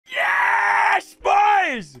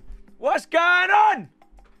boys? What's going on?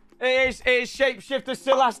 It is Shapeshifter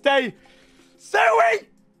Silas Day. Suey!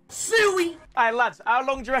 Suey! Hey, lads, how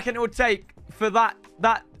long do you reckon it would take for that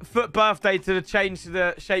foot birthday to change to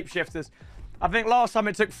the Shapeshifters? I think last time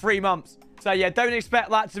it took 3 months. So, yeah, don't expect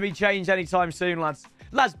that to be changed anytime soon, lads.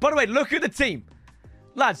 Lads, by the way, look at the team.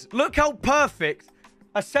 Lads, look how perfect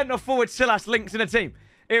a centre-forward Silas links in a team.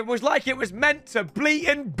 It was like it was meant to bleat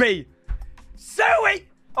and be. Suey!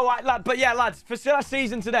 All right, lad, but yeah, lads, for Silas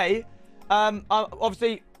season today,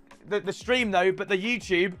 obviously, the stream, though, but the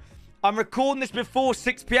YouTube, I'm recording this before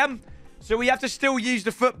 6 p.m, so we have to still use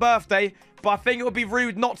the foot birthday, but I think it would be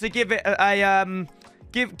rude not to give it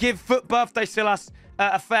give foot birthday Silas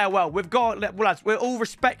a farewell. We've got, well, lads, we all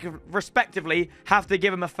respectively have to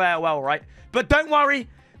give him a farewell, right? But don't worry,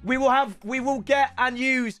 we will get and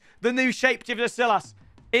use the new Shapeshifter Silas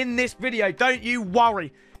in this video. Don't you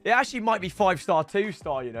worry. It actually might be 5-star,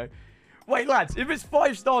 2-star, you know. Wait, lads, if it's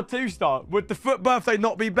 5-star, 2-star, would the foot birthday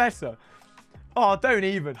not be better? Oh, don't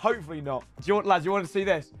even. Hopefully not. Do you want, lads, you want to see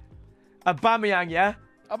this? Aubameyang, yeah?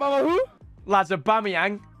 Aubameyang who? Lads,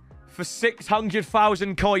 Aubameyang for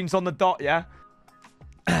 600,000 coins on the dot, yeah?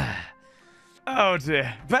 Oh,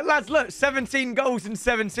 dear. But, lads, look, 17 goals in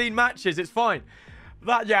 17 matches. It's fine.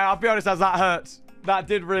 That, yeah, I'll be honest, lads, that hurts. That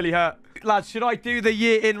did really hurt. Lads, should I do the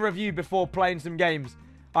year in review before playing some games?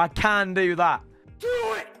 I can do that. Do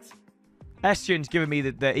it! SZN's giving me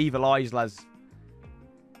the evil eyes, lads.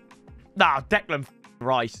 Nah, Declan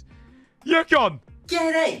Rice. You're gone.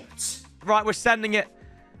 Get out. Right, we're sending it.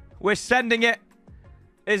 We're sending it.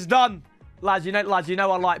 It's done. Lads, you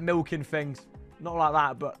know I like milking things. Not like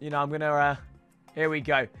that, but, you know, I'm going to... here we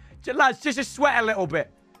go. Lads, just to sweat a little bit.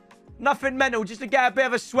 Nothing mental, just to get a bit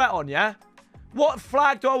of a sweat on, yeah? What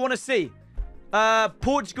flag do I want to see?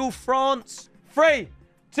 Portugal, France. 3,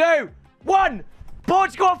 2, 1.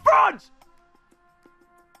 Portugal, France!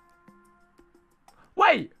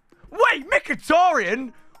 Wait,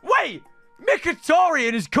 Mkhitaryan? Wait,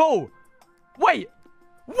 Mkhitaryan is cool. Wait,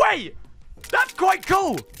 that's quite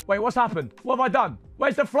cool. Wait, what's happened? What have I done?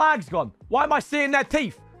 Where's the flags gone? Why am I seeing their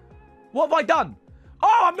teeth? What have I done?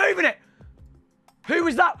 Oh, I'm moving it. Who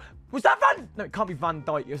was that? Was that Van? No, it can't be Van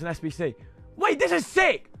Dijk. It was an SBC. Wait, this is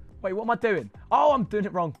sick. Wait, what am I doing? Oh, I'm doing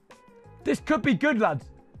it wrong. This could be good, lads.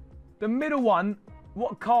 The middle one.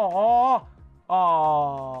 What car?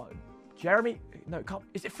 Oh, Jeremy. No, it can't.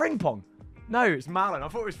 Is it Frimpong? No, it's Malin. I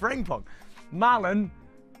thought it was Frimpong. Malin.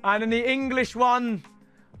 And then the English one.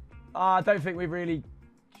 I don't think we really...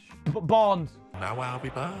 Barnes. Now I'll be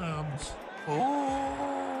Barnes.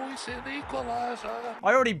 Oh, it's an equaliser.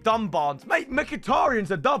 I already done Barnes. Mate, Mkhitaryan's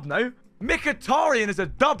a dub, no? Mkhitaryan is a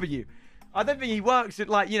W. I don't think he works at,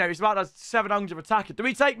 like, you know, it's about a 700 attacker. Do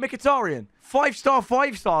we take Mkhitaryan? 5-star,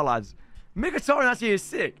 5-star, lads. Mkhitaryan actually is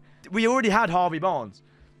sick. We already had Harvey Barnes.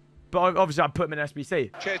 But obviously, I put him in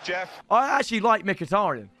SBC. Cheers, Jeff. I actually like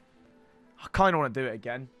Mkhitaryan. I kind of want to do it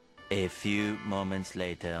again. A few moments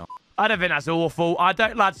later. I don't think that's awful. I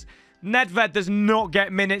don't, lads. Nedved does not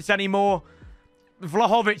get minutes anymore.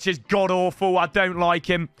 Vlahovic is god-awful. I don't like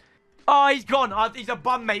him. Oh, he's gone. He's a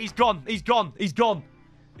bum, mate. He's gone. He's gone. He's gone.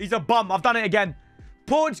 He's a bum. I've done it again.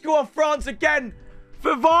 Portugal and France again.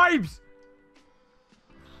 For vibes.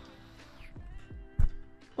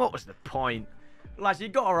 What was the point? Lads,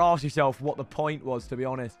 you've got to ask yourself what the point was, to be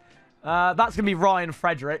honest. That's going to be Ryan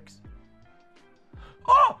Fredericks.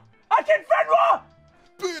 Oh! I did Fenwa!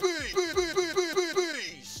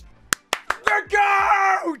 The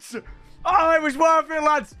GOAT! Oh, it was worth it,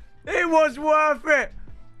 lads. It was worth it.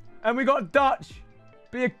 And we got Dutch.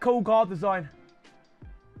 Be a cool card design.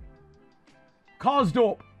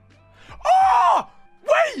 Karsdorp. Oh!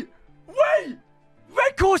 Wait!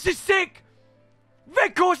 Weghorst is sick!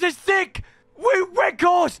 Weghorst is sick!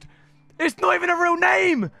 Weghorst! It's not even a real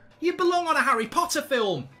name! You belong on a Harry Potter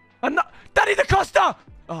film. And Danny the Costa!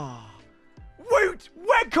 Oh. Woot!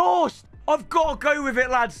 Weghorst! I've got to go with it,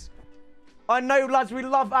 lads. I know, lads, we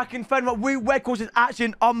love Akinfenwa. Woot Weghorst is actually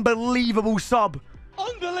an unbelievable sub.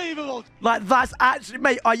 Unbelievable. Like, that's actually...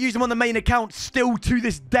 Mate, I use him on the main account still to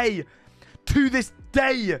this day. To this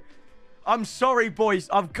day. I'm sorry, boys.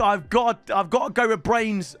 I've got to go with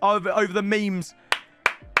brains over the memes.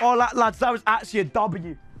 Oh, lads, that was actually a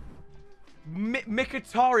W.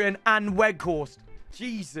 Mkhitaryan and Weghorst.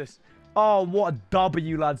 Jesus. Oh, what a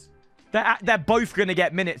W, lads. They're both going to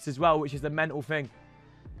get minutes as well, which is the mental thing.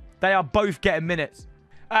 They are both getting minutes.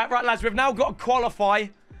 Right, lads, we've now got to qualify.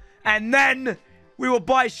 And then we will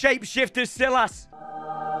buy Shapeshifters Silas.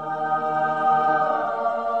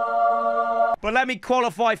 But let me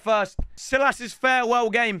qualify first. Silas's farewell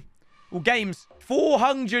game. Well, games.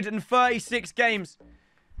 436 games.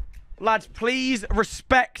 Lads, please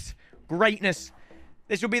respect greatness.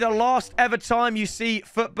 This will be the last ever time you see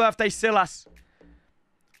Foot Birthday Silas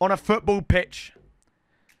on a football pitch.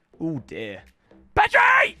 Oh, dear.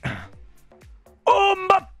 Petri!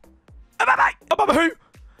 Obama who?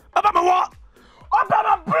 Obama what?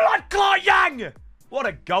 Obama blood clot yang! What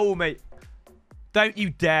a goal, mate. Don't you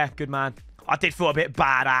dare, good man. I did feel a bit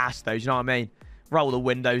badass, though, do you know what I mean? Roll the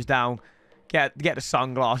windows down. Get the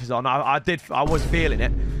sunglasses on. I was feeling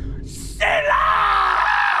it.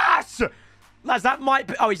 Silas! Lads, that might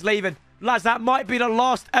be... Oh, he's leaving. Lads, that might be the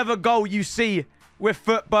last ever goal you see with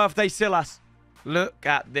Foot Birthday Silas. Look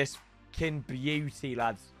at this fucking beauty,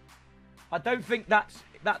 lads. I don't think that's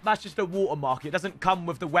just a watermark. It doesn't come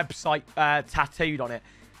with the website tattooed on it.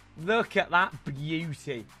 Look at that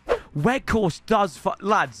beauty. Weghorst does...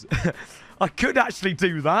 Lads, I could actually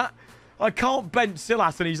do that. I can't bench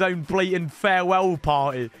Silas on his own blatant farewell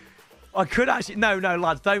party. I could actually... No,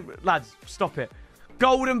 lads, don't... Lads, stop it.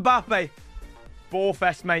 Golden Mbappe.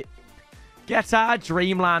 Borefest, mate. Get out of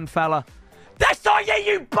dreamland, fella. That's not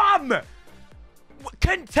you bum!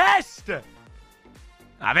 Contest!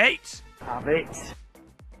 Have it.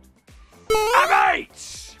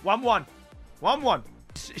 1-1. 1-1.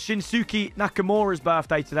 Shinsuke Nakamura's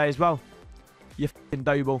birthday today as well. You f***ing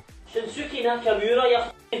doughball. Shinsuke Nakamura, you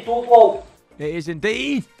f***ing doughball. It is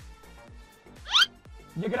indeed.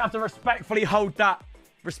 You're going to have to respectfully hold that.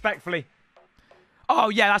 Respectfully. Oh,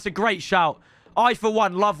 yeah, that's a great shout. I, for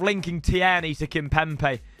one, love linking Tierney to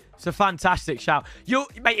Kimpembe. It's a fantastic shout.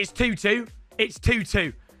 Mate, it's 2-2. It's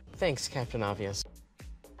 2-2. Thanks, Captain Obvious.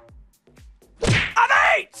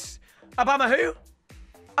 Abate! Obama who?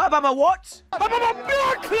 Obama what? Obama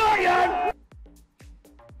blood client!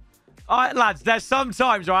 Alright, lads, there's some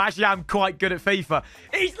times where I actually am quite good at FIFA.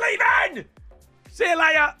 He's leaving! See you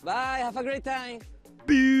later. Bye, have a great time.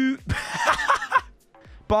 Boo.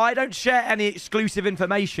 But I don't share any exclusive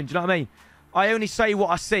information, do you know what I mean? I only say what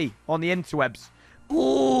I see on the interwebs.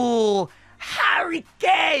 Ooh, Harry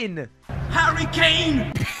Kane! Harry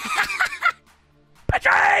Kane!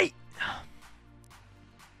 Petri!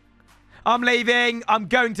 I'm leaving. I'm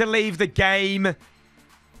going to leave the game.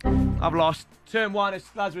 I've lost. Turn one.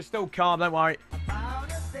 Lads, we're still calm. Don't worry.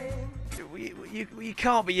 You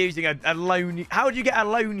can't be using a lone... How would you get a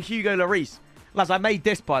lone Hugo Lloris? Lads, I made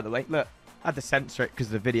this, by the way. Look. I had to censor it because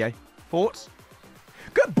of the video. Thoughts?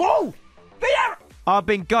 Good ball! There! I've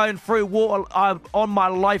been going through water... on my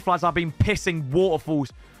life, lads, I've been pissing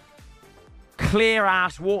waterfalls.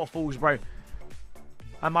 Clear-ass waterfalls, bro.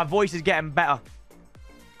 And my voice is getting better.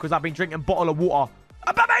 Because I've been drinking a bottle of water.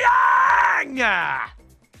 Aubameyang!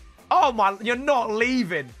 Oh, my... You're not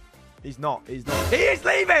leaving. He's not. He is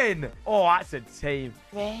leaving! Oh, that's a team.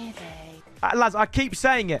 Really? Lads, I keep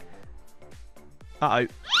saying it. Uh-oh.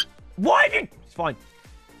 Why have you... It's fine.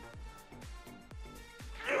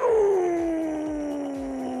 Ooh.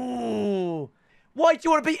 Why do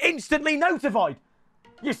you want to be instantly notified?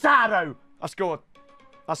 You saddo. I scored.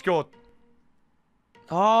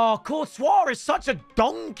 Oh, Courtois is such a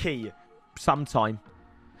donkey. Sometime.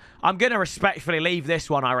 I'm going to respectfully leave this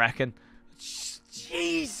one, I reckon.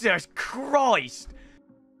 Jesus Christ.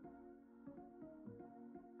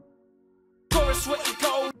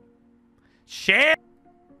 Shit.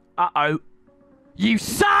 Uh-oh. You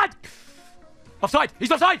sad! Offside!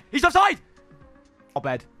 He's offside! He's offside! Oh,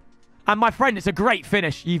 bed. And my friend, it's a great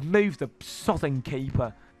finish. You've moved the sodding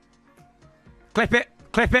keeper. Clip it.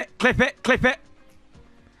 Clip it. Clip it. Clip it.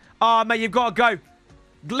 Oh, mate, you've got to go.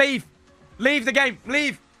 Leave. Leave the game.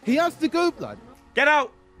 Leave. He has to go, blood. Get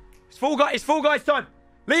out. It's full guys time.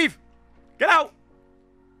 Leave. Get out.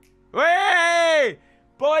 Hey!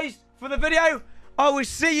 Boys, for the video, I will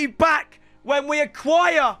see you back when we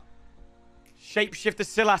acquire Shapeshifter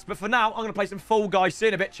Silas. But for now, I'm going to play some Fall Guys. See you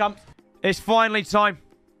in a bit, chumps. It's finally time.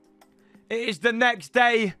 It is the next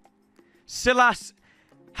day. Silas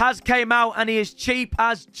has came out and he is cheap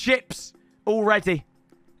as chips already.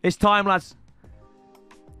 It's time, lads.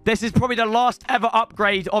 This is probably the last ever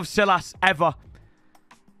upgrade of Silas ever.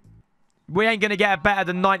 We ain't going to get better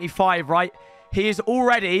than 95, right? He is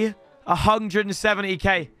already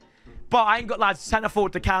 170k. But I ain't got, lads, centre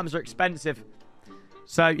forward to cams are expensive.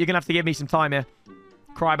 So you're going to have to give me some time here.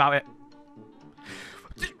 Cry about it.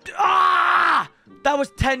 Ah! That was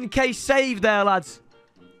 10k save there, lads.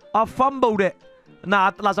 I fumbled it.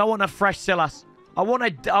 Nah, lads, I want a fresh Silas. I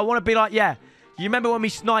want to be like, yeah. You remember when we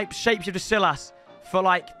sniped Shapeshifter Silas for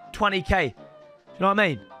like 20k? You know what I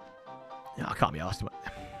mean? Yeah, I can't be asked.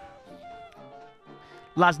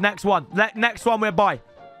 Lads, next one. Next one we'll buy.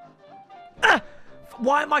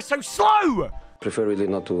 Why am I so slow? Prefer really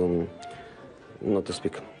not to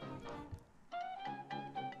speak.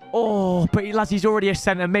 Oh, but lads, he's already a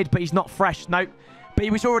centre mid, but he's not fresh. Nope. But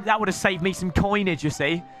he was already... That would have saved me some coinage, you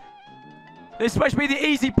see. This is supposed to be the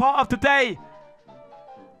easy part of the day.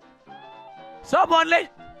 Someone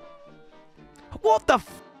let... What the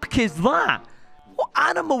fuck is that? What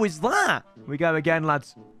animal is that? We go again,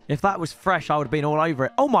 lads. If that was fresh, I would have been all over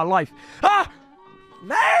it. Oh, my life. Ah!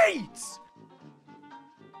 Mate!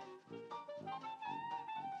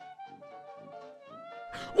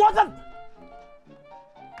 What the...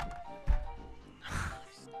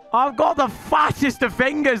 I've got the fattest of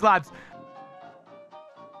fingers, lads.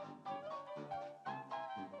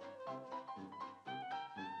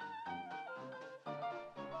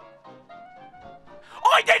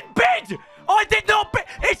 I didn't bid! I did not bid!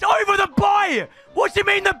 It's over the buy! What do you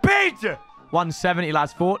mean the bid? 170,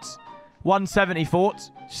 lads. Thoughts? 170,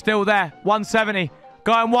 thoughts. Still there. 170.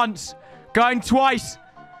 Going once. Going twice.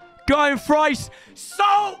 Going thrice.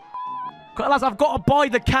 So... Lads, I've got to buy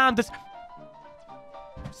the canvas.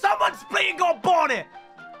 Someone's bleeding got bonnet.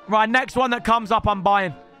 Right, next one that comes up, I'm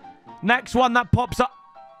buying. Next one that pops up.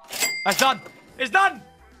 That's done. It's done.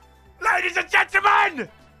 Ladies and gentlemen.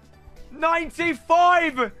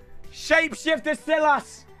 95. Shapeshifter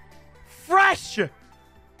Silas. Fresh.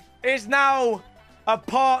 Is now a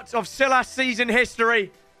part of Silas season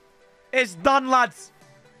history. It's done, lads.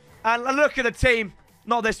 And look at the team.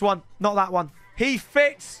 Not this one. Not that one. He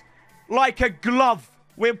fits like a glove.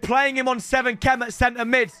 We're playing him on 7 chem at centre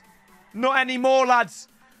mid. Not anymore, lads.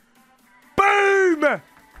 Boom!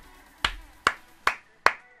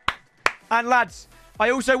 And, lads,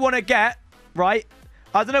 I also want to get, right,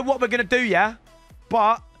 I don't know what we're going to do, yeah?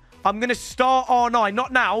 But I'm going to start R9.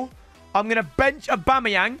 Not now. I'm going to bench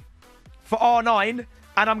Aubameyang for R9.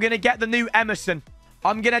 And I'm going to get the new Emerson.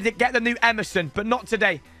 I'm going to get the new Emerson. But not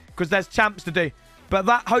today. Because there's champs to do. But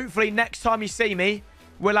that, hopefully, next time you see me,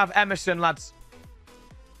 we'll have Emerson, lads.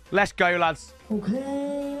 Let's go, lads.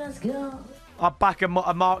 Okay, let's go. I'll back a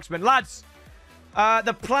marksman. Lads,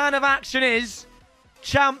 the plan of action is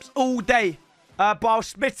champs all day. But I'll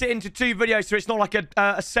split it into 2 videos so it's not like a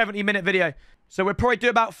 70-minute video. So we'll probably do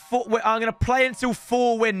about 4... I'm going to play until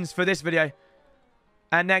 4 wins for this video.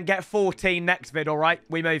 And then get 14 next vid, all right?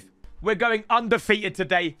 We move. We're going undefeated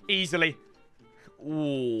today, easily.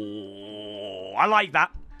 Ooh, I like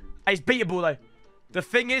that. It's beatable, though. The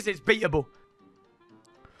thing is, it's beatable.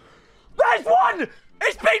 There's one!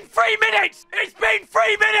 It's been 3 minutes! It's been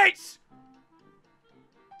 3 minutes!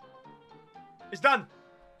 It's done.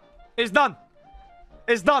 It's done.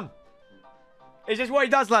 It's done. It's just what he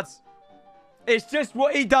does, lads. It's just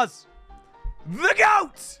what he does. The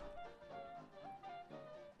GOAT!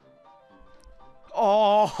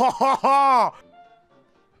 Oh,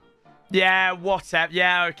 yeah, whatever.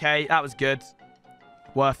 Yeah, okay. That was good.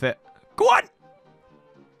 Worth it. Go on!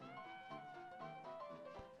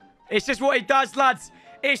 It's just what he does, lads.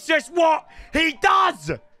 It's just what he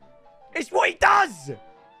does. It's what he does.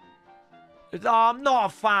 Oh, I'm not a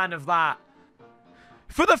fan of that.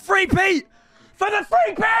 For the 3p. For the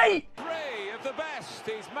 3p. 3 of the best.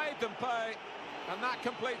 He's made them pay. And that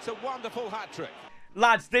completes a wonderful hat-trick.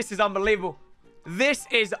 Lads, this is unbelievable. This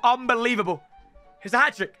is unbelievable. It's a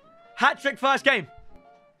hat-trick. Hat-trick first game.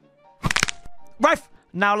 Ref.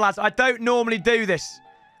 Now, lads, I don't normally do this.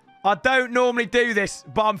 I don't normally do this,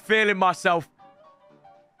 but I'm feeling myself.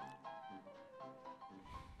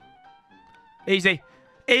 Easy.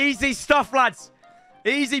 Easy stuff, lads.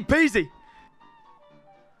 Easy peasy.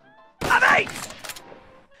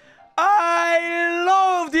 I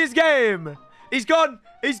love this game. He's gone.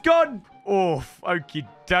 He's gone. Oh, okie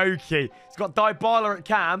dokie. He's got Dybala at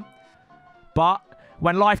cam. But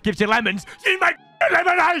when life gives you lemons, you make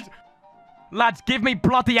lemonade. Lads, give me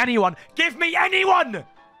bloody anyone. Give me anyone.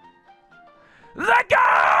 The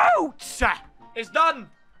GOAT! It's done.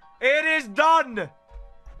 It is done.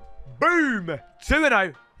 Boom.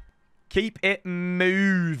 2-0. Keep it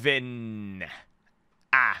moving.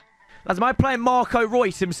 Ah. Lads, am I playing Marco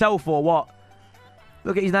Reus himself or what?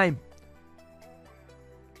 Look at his name.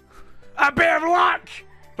 A bit of luck.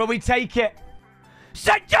 But we take it.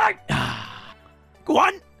 Go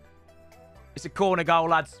on. It's a corner goal,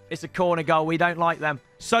 lads. It's a corner goal. We don't like them.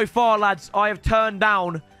 So far, lads, I have turned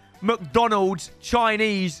down McDonald's,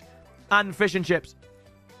 Chinese, and fish and chips.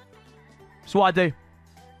 That's what I do.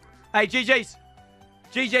 Hey, GG's.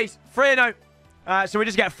 GG's. 3-0. So we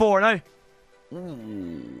just get 4-0. Ooh.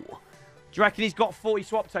 Do you reckon he's got 40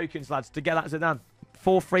 swap tokens, lads, to get that Zidane?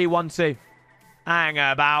 4-3-1-2. Hang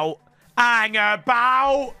about. Hang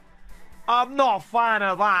about. I'm not a fan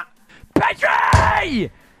of that.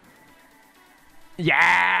 Petri!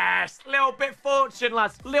 Yes! Little bit fortune,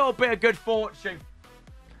 lads. Little bit of good fortune.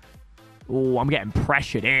 Oh, I'm getting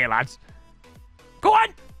pressured here, lads. Go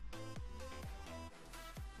on!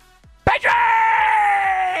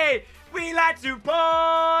 Pedri! We like to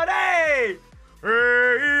party!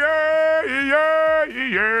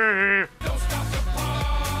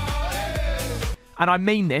 And I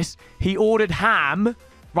mean this. He ordered ham.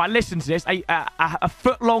 Right, listen to this. A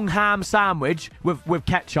foot-long ham sandwich with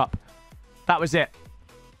ketchup. That was it.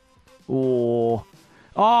 Oh.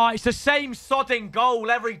 Oh, it's the same sodding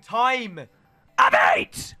goal every time.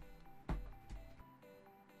 Abate!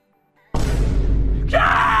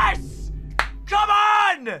 Yes! Come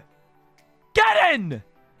on! Get in!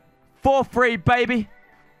 4-3, baby.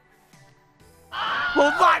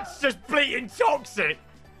 Well, that's just bleating toxic.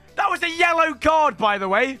 That was a yellow card, by the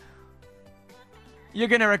way. You're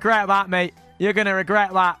going to regret that, mate. You're going to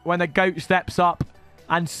regret that when the GOAT steps up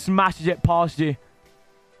and smashes it past you.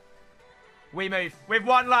 We move. We've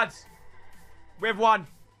won, lads. We've won.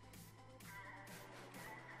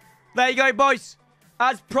 There you go, boys.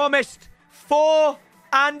 As promised, 4-0.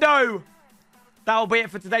 That'll be it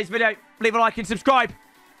for today's video. Leave a like and subscribe.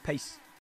 Peace.